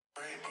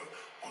great, but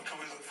what can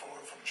we look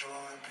forward from Joel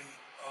Embiid?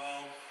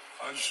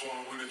 I just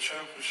want to win a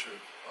championship.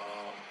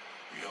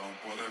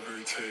 Whatever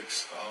it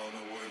takes. I don't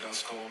know where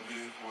that's going to be,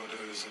 whether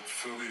it's in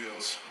Philly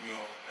or,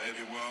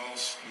 anywhere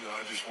else.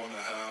 I just want to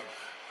have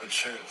a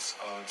chance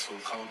to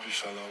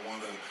accomplish that. I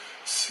want to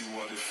see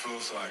what it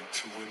feels like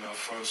to win that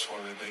first one,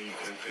 and then you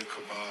can think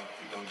about,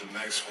 the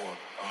next one.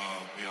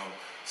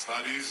 It's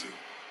not easy.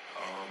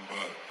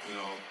 But,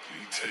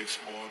 it takes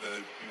more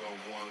than,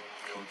 one,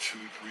 2, 3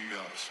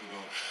 guys,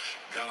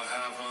 Gotta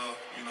have,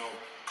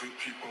 good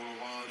people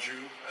around you.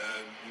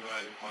 And,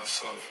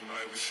 myself,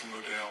 every single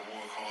day I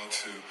work hard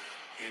to,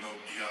 be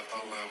at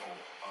that level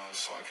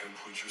so I can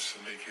produce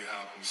and make it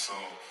happen. So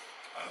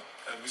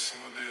every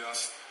single day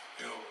that's,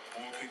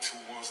 working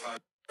towards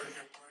that.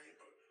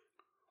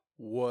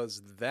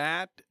 Was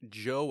that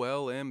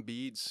Joel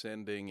Embiid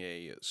sending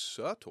a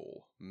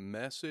subtle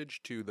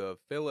message to the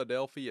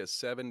Philadelphia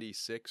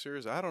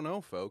 76ers? I don't know,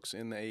 folks.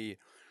 In a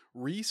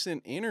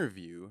recent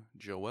interview,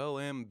 Joel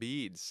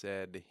Embiid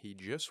said he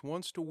just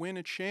wants to win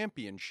a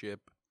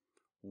championship,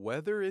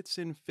 whether it's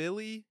in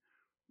Philly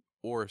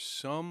or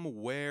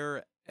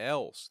somewhere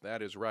else.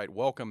 That is right.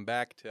 Welcome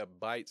back to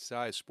Bite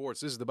Size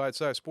Sports. This is the Bite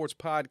Size Sports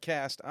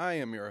Podcast. I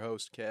am your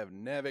host, Kev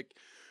Nevick.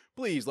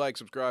 Please like,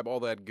 subscribe,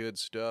 all that good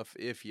stuff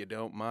if you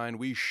don't mind.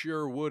 We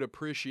sure would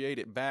appreciate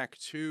it. Back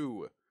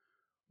to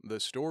the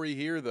story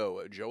here,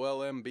 though. Joel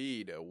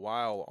Embiid,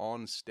 while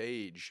on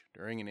stage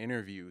during an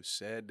interview,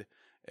 said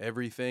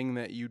everything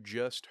that you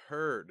just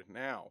heard.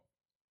 Now,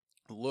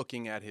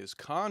 looking at his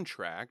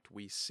contract,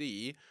 we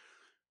see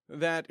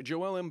that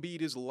Joel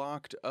Embiid is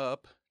locked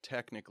up,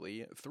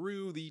 technically,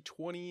 through the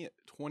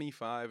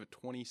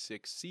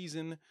 2025-26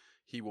 season.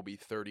 He will be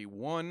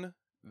 31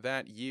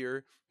 that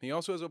year. He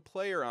also has a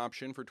player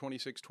option for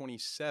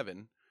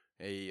 26-27,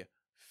 a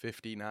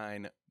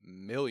 $59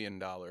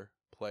 million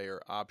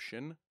player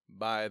option,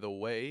 by the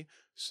way.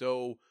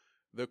 So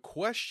the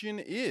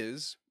question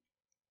is,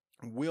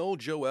 will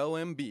Joel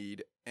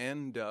Embiid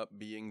end up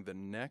being the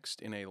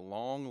next in a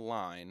long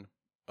line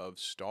of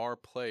star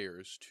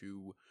players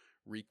to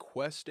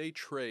request a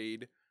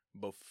trade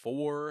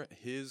before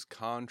his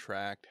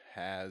contract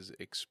has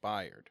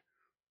expired?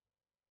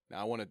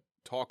 Now, I want to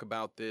talk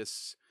about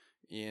this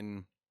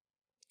in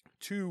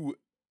two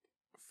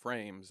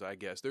frames, I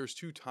guess. There's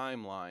two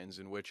timelines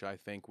in which I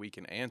think we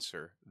can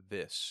answer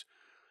this.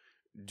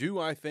 Do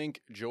I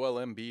think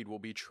Joel Embiid will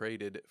be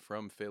traded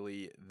from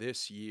Philly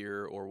this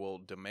year or will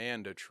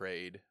demand a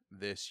trade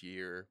this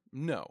year?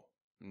 No,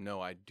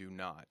 I do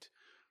not.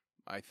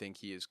 I think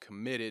he is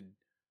committed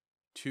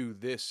to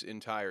this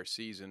entire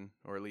season,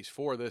 or at least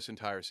for this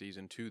entire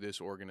season, to this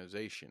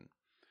organization.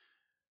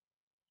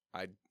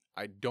 I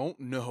don't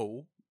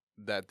know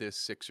that this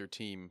Sixer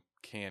team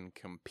can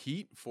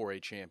compete for a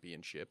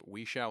championship.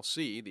 We shall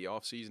see. The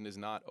offseason is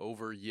not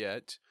over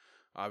yet.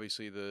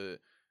 Obviously, the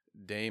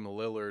Dame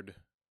Lillard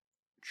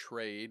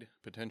trade,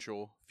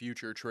 potential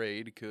future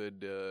trade,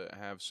 could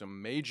have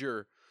some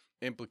major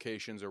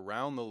implications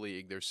around the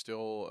league. There's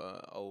still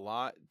a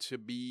lot to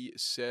be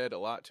said, a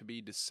lot to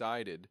be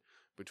decided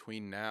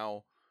between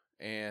now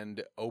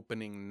and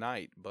opening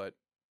night. But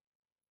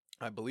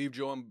I believe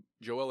Joel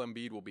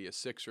Embiid will be a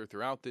Sixer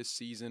throughout this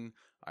season.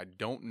 I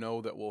don't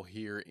know that we'll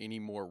hear any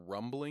more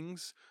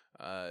rumblings.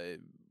 I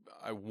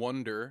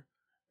wonder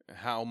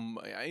how,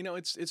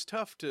 it's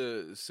tough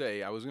to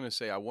say. I was going to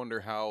say, I wonder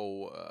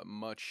how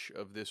much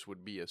of this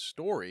would be a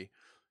story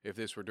if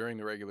this were during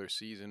the regular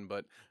season.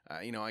 But,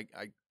 I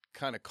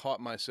kind of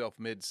caught myself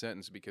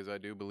mid-sentence because I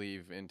do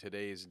believe in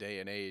today's day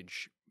and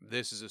age,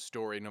 this is a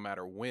story no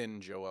matter when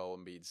Joel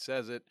Embiid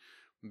says it,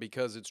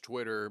 because it's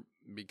Twitter,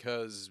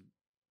 because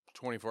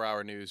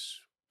 24-hour news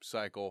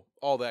cycle,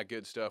 all that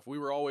good stuff. We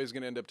were always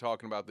going to end up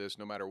talking about this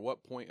no matter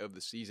what point of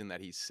the season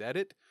that he said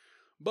it,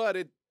 but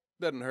it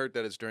doesn't hurt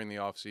that it's during the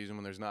offseason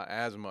when there's not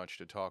as much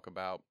to talk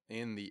about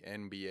in the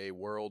NBA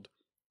world.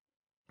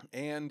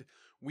 And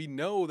we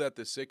know that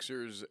the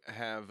Sixers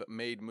have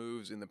made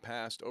moves in the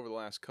past over the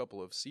last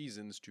couple of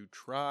seasons to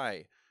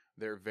try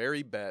their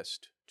very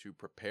best to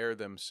prepare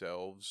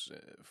themselves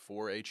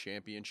for a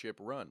championship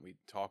run. We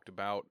talked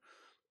about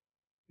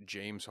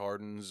James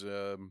Harden's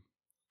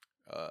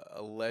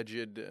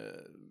alleged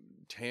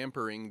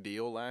tampering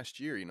deal last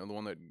year, the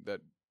one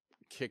that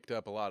kicked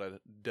up a lot of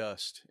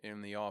dust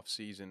in the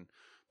offseason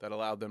that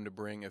allowed them to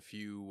bring a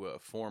few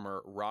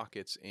former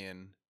Rockets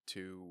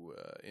into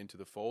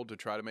the fold to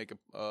try to make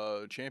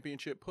a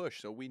championship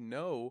push. So we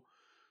know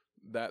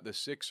that the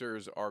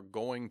Sixers are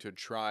going to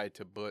try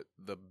to put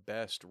the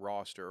best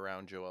roster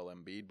around Joel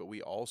Embiid, but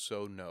we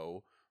also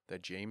know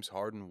that James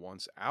Harden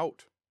wants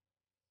out.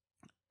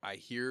 I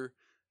hear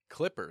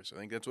Clippers. I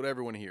think that's what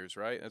everyone hears,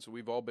 right? That's what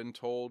we've all been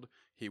told.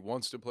 He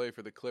wants to play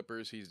for the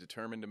Clippers. He's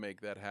determined to make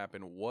that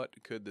happen.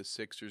 What could the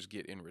Sixers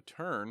get in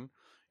return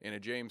in a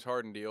James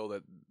Harden deal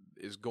that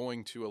is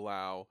going to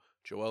allow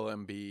Joel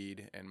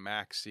Embiid and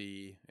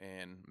Maxey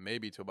and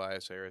maybe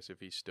Tobias Harris if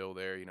he's still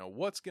there?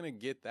 What's going to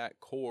get that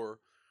core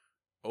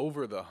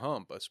over the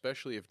hump,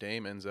 especially if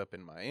Dame ends up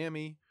in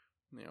Miami?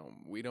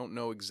 We don't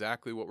know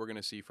exactly what we're going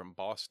to see from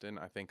Boston.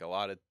 I think a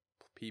lot of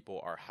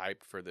people are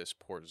hyped for this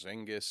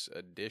Porzingis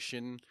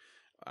addition.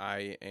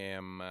 I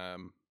am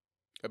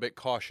a bit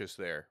cautious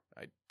there.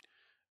 I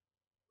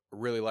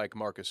really like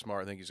Marcus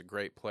Smart. I think he's a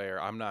great player.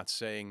 I'm not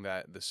saying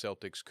that the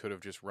Celtics could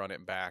have just run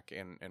it back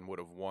and would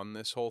have won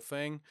this whole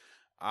thing.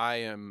 I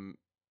am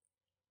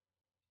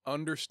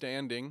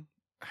understanding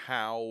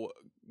how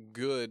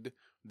good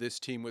this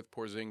team with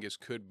Porzingis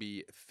could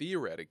be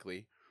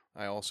theoretically.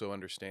 I also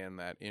understand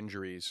that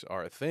injuries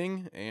are a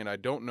thing, and I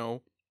don't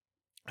know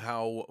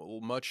how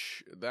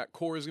much that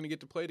core is going to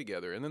get to play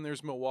together. And then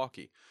there's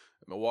Milwaukee.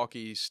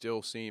 Milwaukee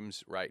still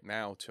seems right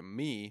now to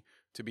me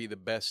to be the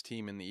best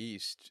team in the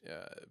East.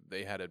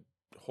 They had a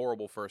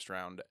horrible first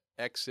round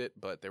exit,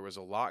 but there was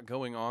a lot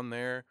going on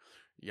there.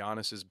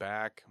 Giannis is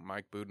back.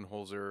 Mike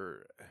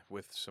Budenholzer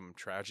with some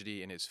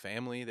tragedy in his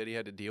family that he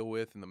had to deal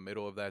with in the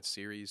middle of that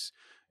series.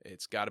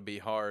 It's got to be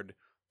hard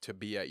to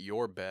be at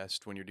your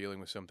best when you're dealing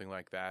with something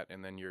like that,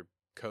 and then you're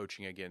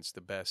coaching against the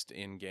best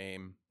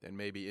in-game and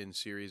maybe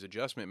in-series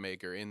adjustment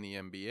maker in the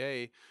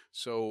NBA.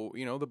 So,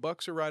 the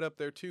Bucks are right up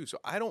there too. So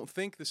I don't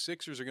think the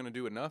Sixers are going to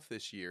do enough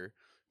this year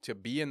to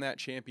be in that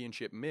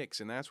championship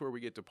mix, and that's where we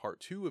get to part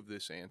two of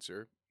this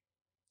answer,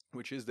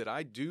 which is that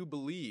I do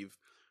believe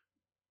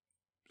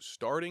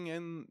starting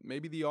in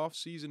maybe the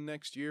offseason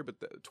next year, but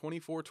the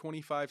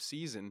 24-25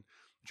 season,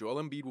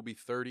 Joel Embiid will be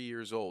 30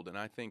 years old, and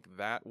I think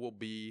that will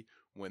be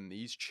when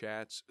these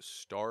chats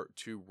start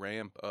to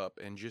ramp up.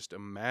 And just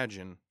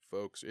imagine,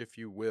 folks, if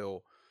you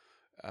will,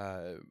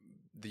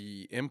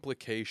 the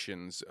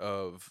implications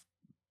of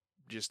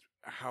just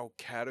how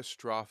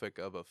catastrophic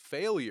of a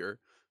failure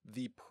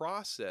the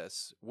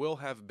process will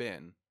have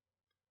been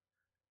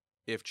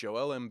if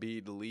Joel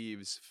Embiid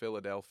leaves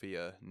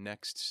Philadelphia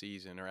next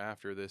season or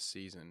after this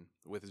season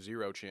with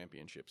 0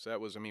 championships. That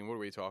was, what are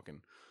we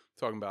talking?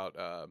 Talking about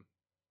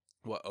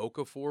what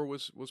Okafor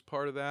was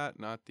part of that,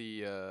 not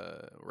the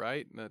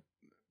right, not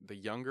the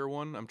younger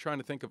one. I'm trying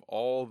to think of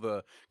all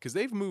because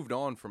they've moved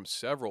on from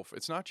several.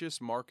 It's not just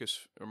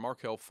Marcus or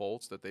Markelle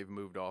Fultz that they've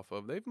moved off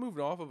of. They've moved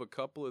off of a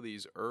couple of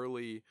these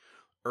early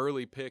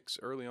picks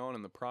early on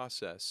in the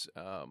process.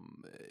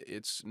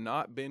 It's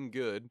not been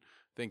good.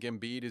 I think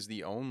Embiid is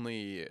the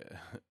only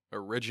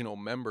original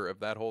member of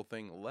that whole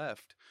thing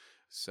left.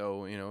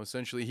 So,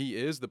 essentially he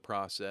is the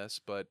process,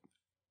 but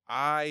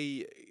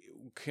I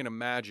can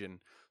imagine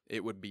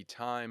it would be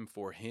time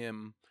for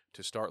him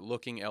to start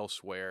looking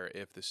elsewhere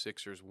if the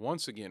Sixers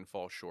once again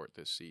fall short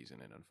this season.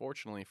 And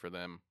unfortunately for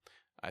them,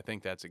 I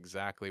think that's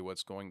exactly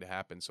what's going to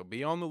happen. So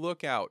be on the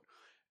lookout.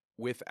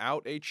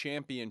 Without a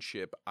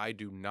championship, I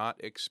do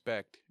not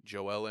expect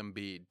Joel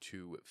Embiid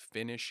to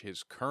finish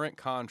his current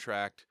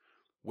contract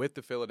with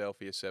the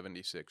Philadelphia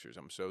 76ers.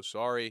 I'm so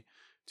sorry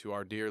to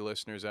our dear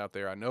listeners out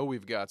there. I know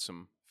we've got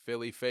some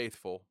Philly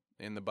faithful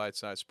in the Bite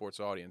Size Sports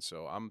audience,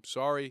 so I'm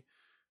sorry.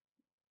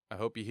 I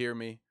hope you hear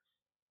me.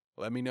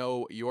 Let me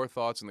know your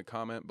thoughts in the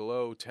comment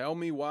below. Tell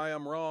me why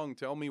I'm wrong.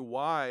 Tell me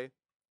why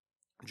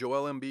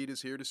Joel Embiid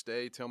is here to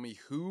stay. Tell me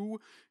who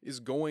is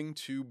going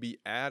to be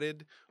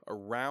added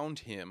around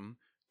him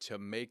to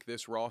make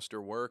this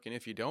roster work. And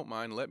if you don't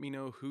mind, let me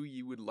know who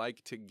you would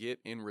like to get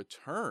in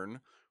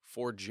return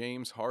for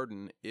James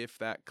Harden if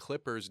that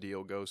Clippers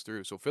deal goes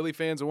through. So Philly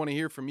fans, I want to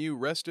hear from you.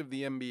 Rest of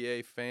the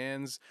NBA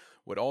fans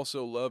would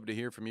also love to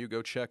hear from you.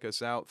 Go check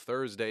us out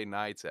Thursday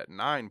nights at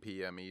 9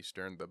 p.m.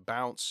 Eastern. The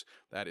Bounce,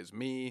 that is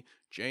me,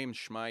 James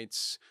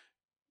Schmeitz.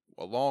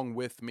 Along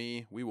with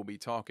me, we will be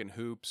talking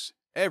hoops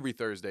every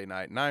Thursday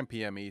night, 9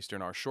 p.m.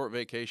 Eastern. Our short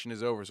vacation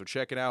is over, so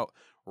check it out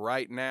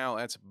right now.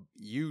 That's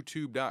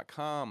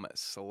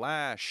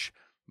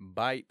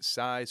youtube.com/Bite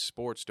Size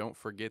Sports. Don't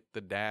forget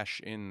the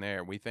dash in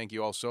there. We thank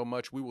you all so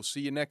much. We will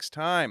see you next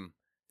time.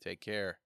 Take care.